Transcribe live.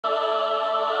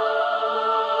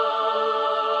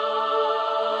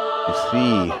you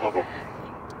see,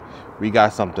 we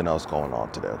got something else going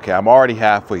on today. Okay, I'm already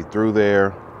halfway through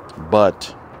there,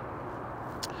 but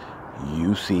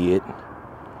you see it.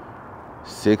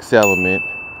 6 Element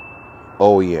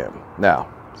OEM.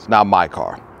 Now, it's not my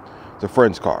car. It's a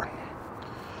friend's car.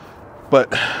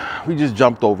 But we just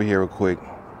jumped over here real quick.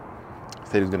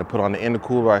 Said he was gonna put on the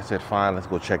intercooler. I said, fine, let's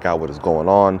go check out what is going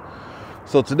on.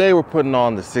 So today we're putting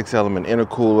on the 6 Element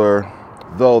intercooler.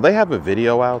 Though they have a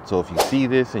video out, so if you see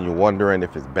this and you're wondering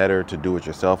if it's better to do it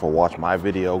yourself or watch my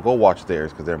video, go watch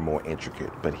theirs because they're more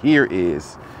intricate. But here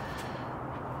is,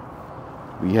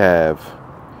 we have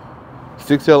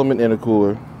 6 Element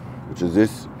intercooler, which is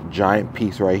this giant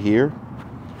piece right here.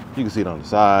 You can see it on the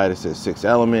side. It says 6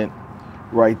 Element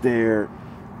right there.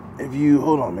 If you,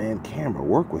 hold on, man, camera,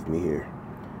 work with me here.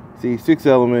 See, 6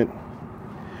 Element.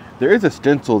 There is a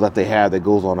stencil that they have that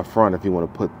goes on the front if you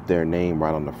want to put their name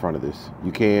right on the front of this.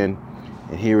 You can.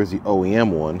 And here is the OEM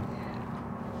one,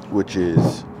 which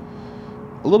is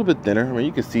a little bit thinner. I mean,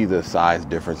 you can see the size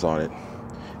difference on it.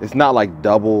 It's not like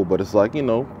double, but it's like, you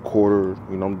know, quarter.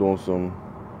 You know, I'm doing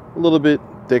a little bit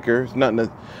thicker. It's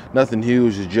nothing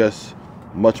huge. It's just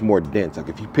much more dense. Like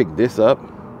if you pick this up,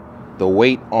 the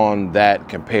weight on that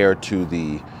compared to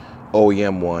the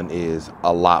OEM one is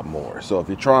a lot more. So if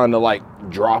you're trying to like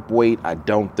drop weight, I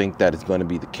don't think that is going to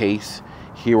be the case.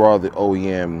 Here are the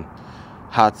OEM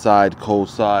hot side, cold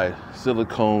side,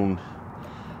 silicone,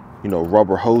 you know,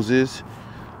 rubber hoses.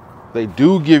 They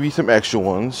do give you some extra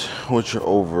ones, which are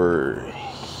over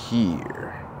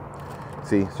here.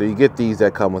 See, so you get these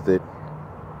that come with it.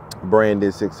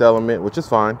 Branded 6 Element, which is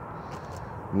fine.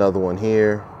 Another one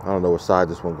here. I don't know what side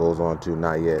this one goes on to,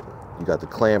 not yet. You got the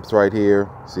clamps right here.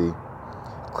 See,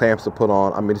 clamps to put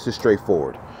on. I mean, it's just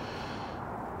straightforward.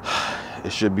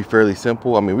 It should be fairly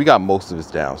simple. I mean, we got most of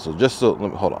this down. So just so,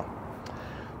 let me, hold on.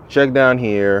 Check down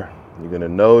here. You're gonna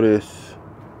notice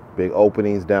big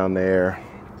openings down there.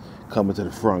 Coming to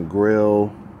the front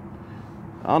grille.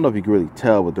 I don't know if you can really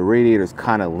tell, but the radiator is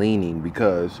kind of leaning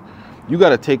because you got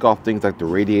to take off things like the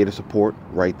radiator support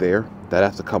right there. That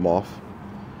has to come off.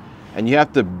 And you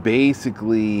have to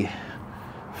basically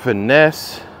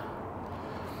finesse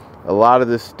a lot of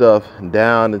this stuff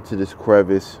down into this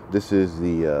crevice. This is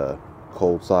the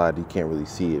cold side. You can't really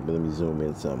see it, but let me zoom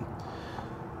in some.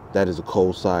 That is a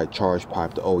cold side charge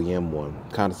pipe, the OEM one.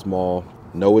 Kind of small.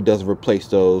 No, it doesn't replace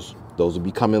those. Those will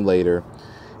be coming later.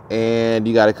 And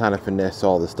you got to kind of finesse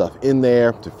all the stuff in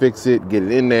there to fix it, get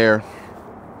it in there.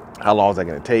 How long is that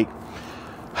going to take?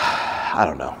 I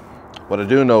don't know. What I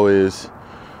do know is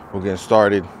we're getting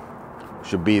started.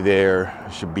 Should be there.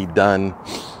 Should be done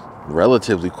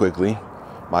relatively quickly.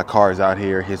 My car is out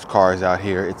here. His car is out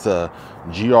here. It's a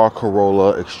GR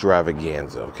Corolla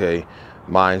Extravaganza. Okay,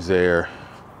 mine's there.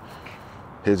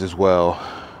 His as well.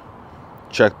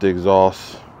 Check the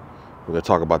exhaust. We're gonna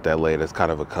talk about that later. It's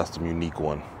kind of a custom, unique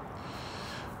one.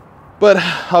 But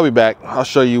I'll be back. I'll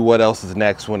show you what else is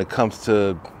next when it comes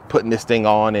to putting this thing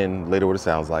on and later what it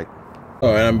sounds like.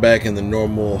 All right, I'm back in the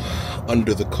normal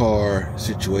under the car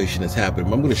situation that's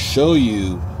happening. I'm going to show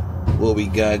you what we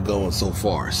got going so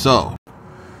far. So,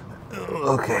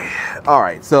 okay. All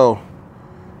right, so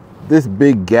this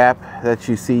big gap that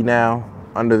you see now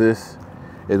under this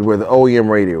is where the OEM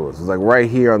radiator was. It's like right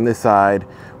here on this side.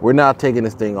 We're now taking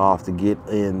this thing off to get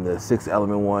in the 6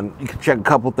 Element one. You can check a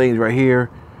couple things right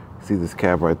here. See this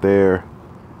cap right there?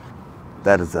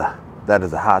 That is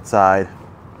a hot side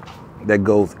that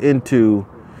goes into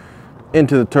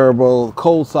the turbo.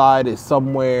 Cold side is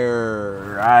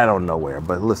somewhere, I don't know where,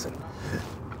 but listen.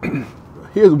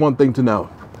 Here's one thing to know.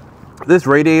 This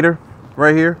radiator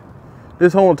right here,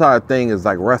 this whole entire thing is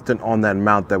like resting on that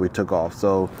mount that we took off.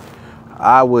 So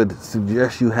I would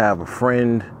suggest you have a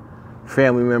friend,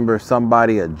 family member,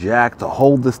 somebody, a jack to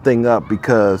hold this thing up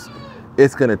because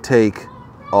it's gonna take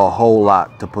a whole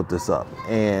lot to put this up.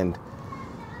 And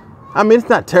I mean, it's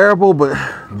not terrible, but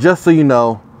just so you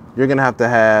know, you're gonna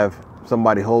have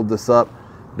somebody hold this up.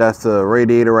 That's the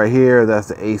radiator right here. That's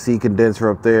the AC condenser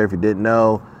up there. If you didn't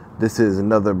know, this is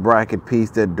another bracket piece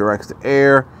that directs the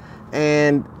air.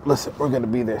 And listen, we're gonna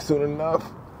be there soon enough.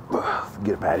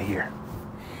 Get up out of here.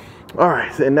 All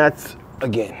right, and that's,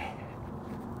 again,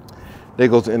 there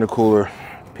goes the intercooler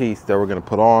piece that we're gonna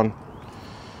put on.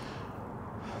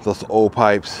 Those old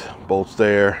pipes, bolts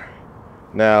there.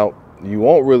 Now,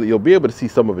 you'll be able to see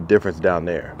some of the difference down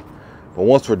there. But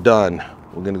once we're done,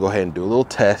 we're gonna go ahead and do a little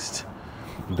test,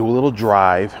 do a little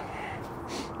drive.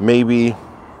 Maybe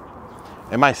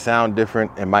it might sound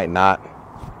different, it might not.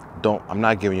 I'm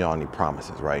not giving y'all any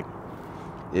promises, right?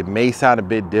 It may sound a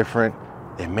bit different,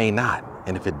 it may not.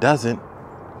 And if it doesn't,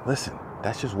 listen,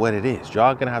 That's just what it is.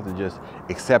 Y'all gonna have to just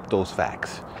accept those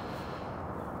facts.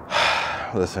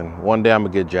 Listen, one day I'm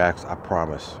gonna get jacks, I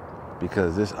promise.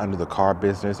 Because this under the car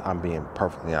business, I'm being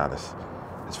perfectly honest,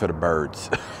 it's for the birds.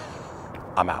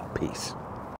 I'm out, peace.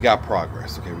 We got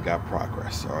progress, okay, we got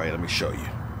progress. All right, let me show you.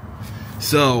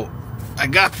 So, we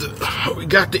got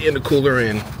the intercooler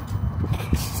in.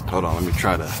 Hold on, let me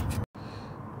try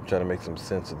to make some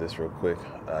sense of this real quick.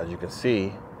 As you can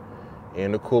see,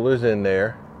 intercooler's in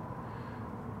there.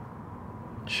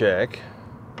 Check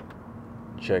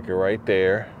it right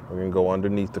there. We're gonna go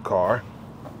underneath the car.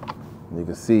 You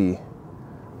can see,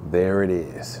 there it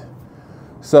is.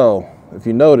 So, if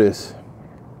you notice,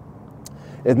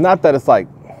 it's not that it's like,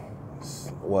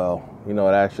 well, you know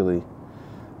what, actually,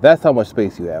 that's how much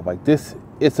space you have. Like this,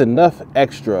 it's enough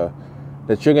extra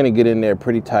that you're gonna get in there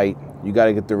pretty tight. You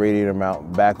gotta get the radiator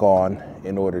mount back on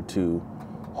in order to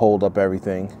hold up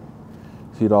everything.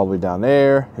 See it all the way down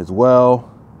there as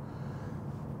well.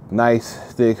 Nice,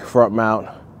 thick front mount.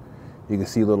 You can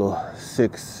see a little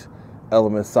 6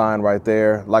 element sign right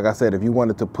there. Like I said, if you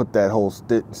wanted to put that whole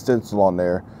stencil on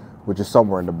there, which is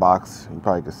somewhere in the box, you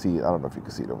probably can see it. I don't know if you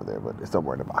can see it over there, but it's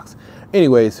somewhere in the box.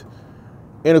 Anyways,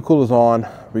 intercooler's on.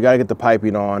 We gotta get the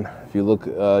piping on. If you look,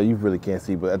 you really can't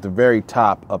see, but at the very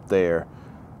top up there,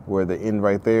 where the end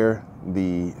right there,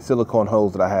 the silicone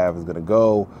hose that I have is gonna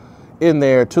go in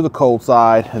there to the cold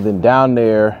side, and then down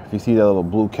there, if you see that little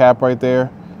blue cap right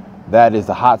there, that is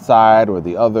the hot side, or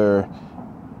the other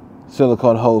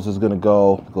silicone hose is gonna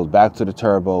go, it goes back to the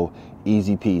turbo,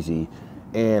 easy peasy.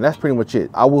 And that's pretty much it.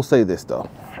 I will say this though.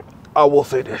 I will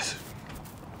say this.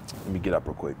 Let me get up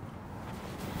real quick.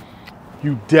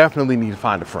 You definitely need to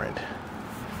find a friend.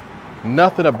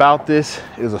 Nothing about this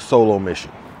is a solo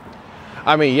mission.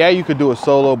 I mean, yeah, you could do it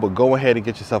solo, but go ahead and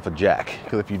get yourself a jack.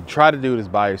 Because if you try to do this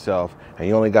by yourself and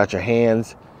you only got your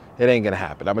hands, it ain't gonna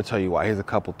happen. I'm gonna tell you why. Here's a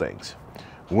couple things.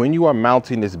 When you are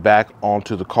mounting this back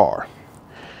onto the car,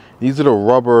 these are the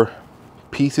rubber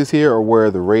pieces here, or where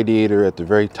the radiator at the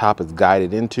very top is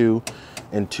guided into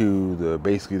the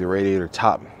basically the radiator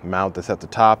top mount that's at the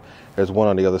top. There's one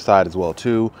on the other side as well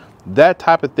too. That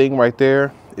type of thing right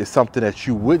there is something that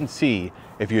you wouldn't see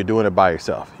if you're doing it by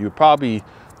yourself. You would probably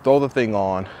throw the thing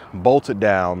on, bolt it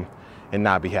down, and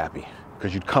not be happy,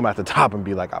 because you'd come at the top and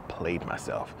be like, I played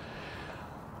myself.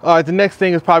 All right, the next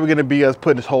thing is probably gonna be us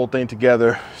putting this whole thing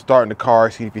together, starting the car,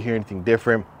 see if you hear anything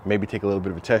different, maybe take a little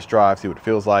bit of a test drive, see what it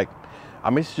feels like. I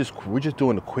mean, we're just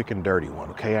doing the quick and dirty one,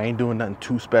 okay? I ain't doing nothing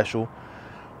too special.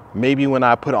 Maybe when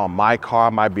I put it on my car,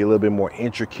 it might be a little bit more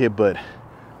intricate, but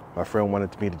my friend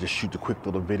wanted me to just shoot the quick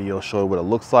little video, show you what it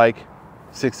looks like.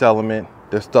 6 element,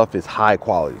 their stuff is high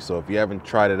quality. So if you haven't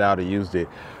tried it out or used it,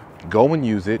 go and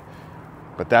use it.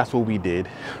 But that's what we did.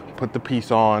 Put the piece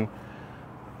on.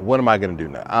 What am I gonna do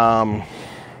now?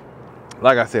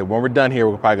 Like I said, when we're done here,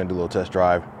 we're probably gonna do a little test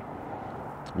drive.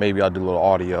 Maybe I'll do a little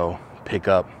audio, pick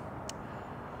up.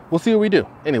 We'll see what we do.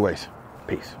 Anyways,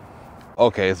 peace.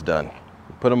 Okay, it's done.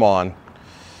 Put them on.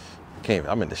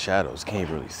 I'm in the shadows, can't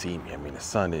really see me. I mean, the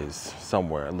sun is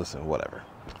somewhere. Listen, whatever.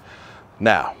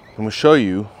 Now, I'm gonna show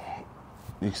you.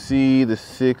 You see the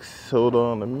 6, hold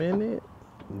on a minute.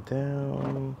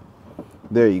 Down.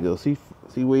 There you go. See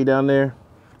way down there?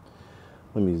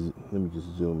 Let me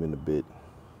just zoom in a bit.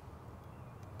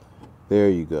 There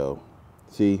you go.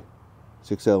 See?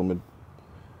 6 element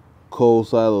cold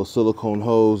side, little silicone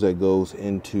hose that goes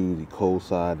into the cold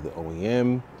side of the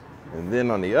OEM. And then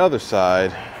on the other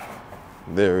side,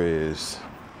 there is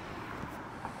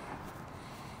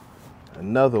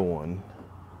another one.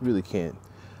 Really can't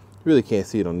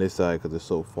see it on this side because it's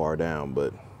so far down,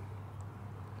 but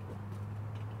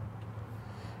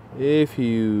if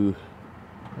you,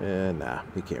 nah,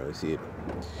 you can't really see it.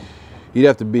 You'd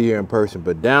have to be here in person,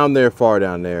 but down there, far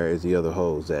down there, is the other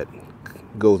hose that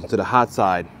goes into the hot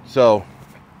side. So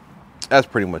that's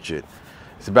pretty much it.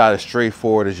 It's about as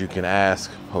straightforward as you can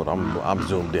ask. Hold on, I'm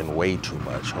zoomed in way too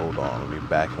much. Hold on, let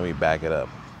me back it up.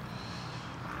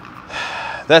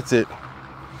 That's it.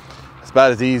 It's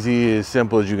about as easy, as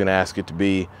simple as you can ask it to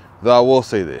be. Though I will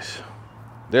say this,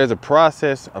 there's a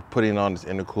process of putting on this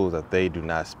intercooler that they do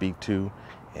not speak to,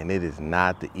 and it is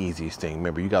not the easiest thing.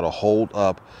 Remember, you gotta hold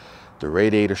up the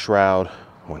radiator shroud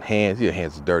on hands. Your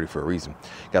hands are dirty for a reason.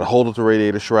 You gotta hold up the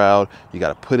radiator shroud. You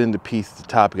gotta put in the piece at the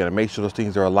top. You gotta make sure those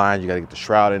things are aligned. You gotta get the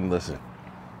shroud in. Listen,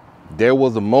 there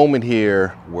was a moment here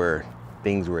where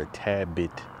things were a tad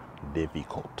bit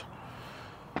difficult.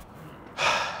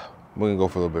 We're gonna go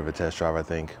for a little bit of a test drive, I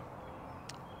think.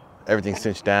 Everything's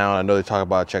cinched down. I know they talk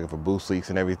about checking for boost leaks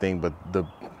and everything, but the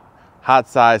hot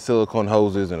side silicone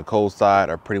hoses and the cold side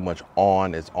are pretty much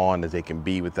on as they can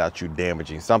be without you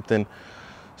damaging something.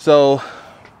 So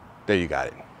there you got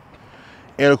it.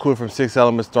 Intercooler from 6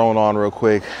 Elements thrown on real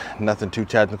quick. Nothing too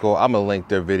technical. I'm gonna link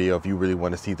their video if you really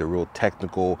want to see the real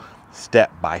technical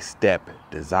step-by-step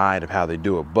design of how they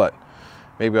do it. But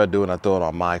maybe I'll do it and I'll throw it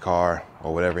on my car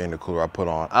or whatever intercooler I put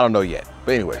on. I don't know yet.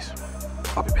 But anyways,